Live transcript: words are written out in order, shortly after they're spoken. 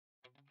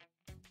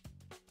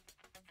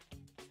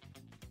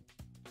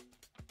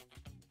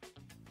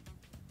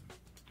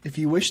If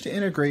you wish to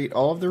integrate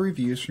all of the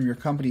reviews from your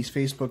company's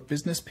Facebook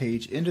business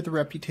page into the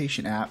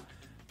Reputation app,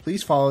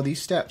 please follow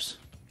these steps.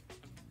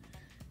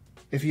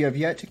 If you have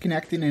yet to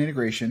connect an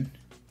integration,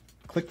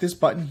 click this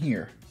button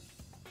here.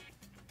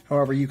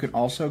 However, you can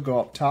also go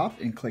up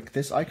top and click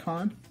this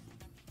icon,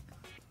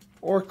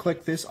 or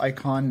click this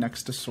icon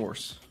next to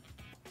Source.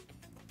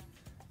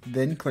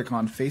 Then click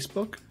on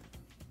Facebook,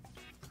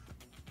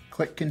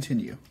 click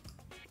Continue.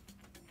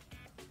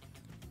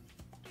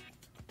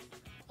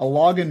 A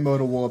login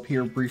modal will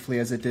appear briefly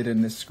as it did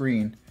in this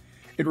screen.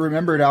 It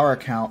remembered our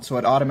account, so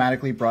it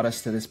automatically brought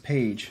us to this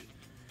page.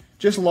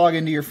 Just log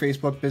into your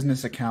Facebook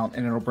business account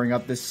and it'll bring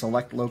up this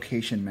Select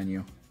Location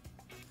menu.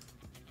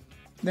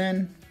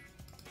 Then,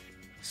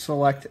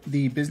 select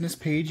the business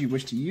page you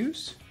wish to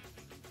use,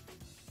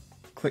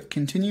 click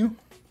Continue,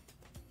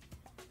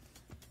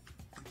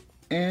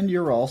 and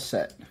you're all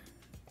set.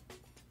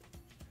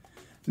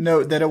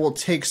 Note that it will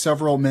take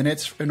several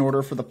minutes in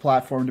order for the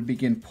platform to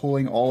begin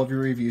pulling all of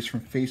your reviews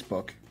from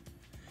Facebook.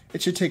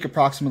 It should take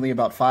approximately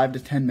about 5 to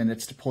 10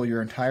 minutes to pull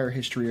your entire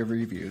history of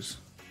reviews.